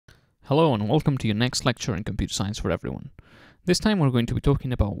Hello and welcome to your next lecture in Computer Science for Everyone. This time we're going to be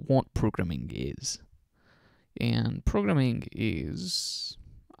talking about what programming is. And programming is,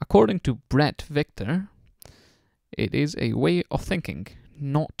 according to Brett Victor, it is a way of thinking,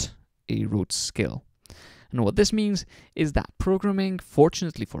 not a rote skill. And what this means is that programming,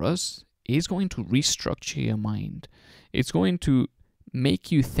 fortunately for us, is going to restructure your mind. It's going to make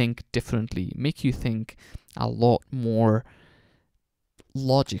you think differently, make you think a lot more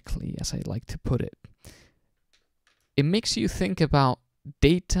logically, as I like to put it. It makes you think about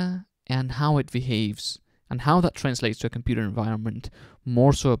data and how it behaves and how that translates to a computer environment,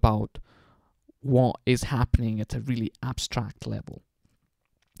 more so about what is happening at a really abstract level.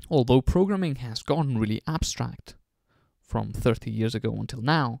 Although programming has gotten really abstract from 30 years ago until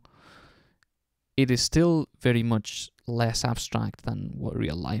now, it is still very much less abstract than what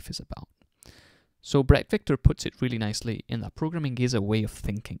real life is about. So Brett Victor puts it really nicely in that programming is a way of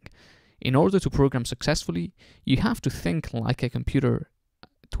thinking. In order to program successfully, you have to think like a computer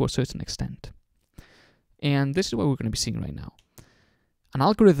to a certain extent. And this is what we're going to be seeing right now. An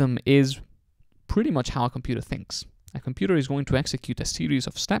algorithm is pretty much how a computer thinks. A computer is going to execute a series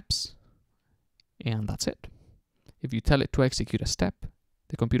of steps, and that's it. If you tell it to execute a step,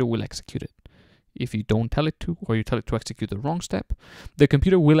 the computer will execute it. If you don't tell it to, or you tell it to execute the wrong step, the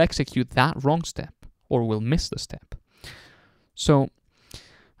computer will execute that wrong step, or will miss the step. So,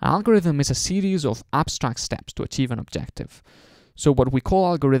 an algorithm is a series of abstract steps to achieve an objective. So what we call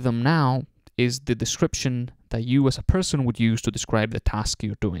algorithm now is the description that you as a person would use to describe the task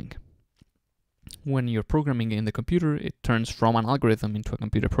you're doing. When you're programming in the computer, it turns from an algorithm into a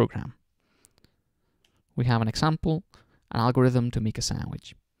computer program. We have an example, an algorithm to make a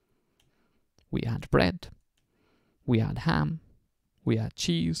sandwich. We add bread, we add ham, we add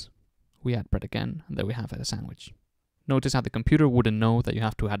cheese, we add bread again, and there we have a sandwich. Notice how the computer wouldn't know that you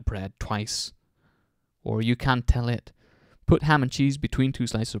have to add bread twice, or you can't tell it, put ham and cheese between two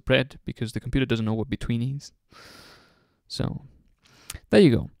slices of bread, because the computer doesn't know what between is. So, there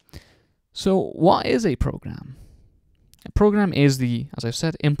you go. So, what is a program? A program is the, as I've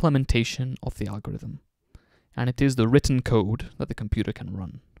said, implementation of the algorithm, and it is the written code that the computer can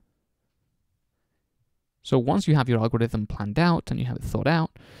run. So once you have your algorithm planned out and you have it thought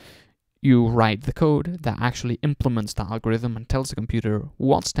out, you write the code that actually implements the algorithm and tells the computer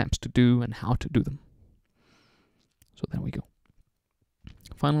what steps to do and how to do them. So there we go.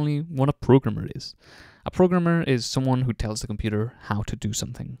 Finally, what a programmer is. A programmer is someone who tells the computer how to do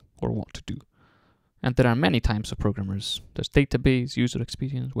something or what to do. And there are many types of programmers. There's database, user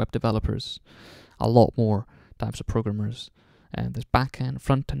experience, web developers, a lot more types of programmers. And there's back-end,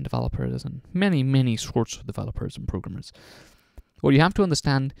 front-end developers, and many sorts of developers and programmers. What you have to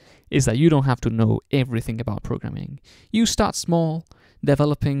understand is that you don't have to know everything about programming. You start small,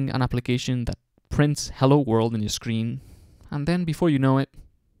 developing an application that prints hello world on your screen, and then before you know it,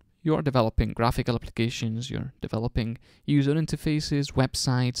 you're developing graphical applications, you're developing user interfaces,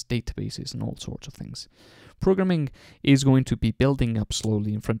 websites, databases, and all sorts of things. Programming is going to be building up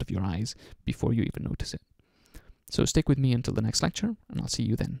slowly in front of your eyes before you even notice it. So stick with me until the next lecture, and I'll see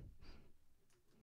you then.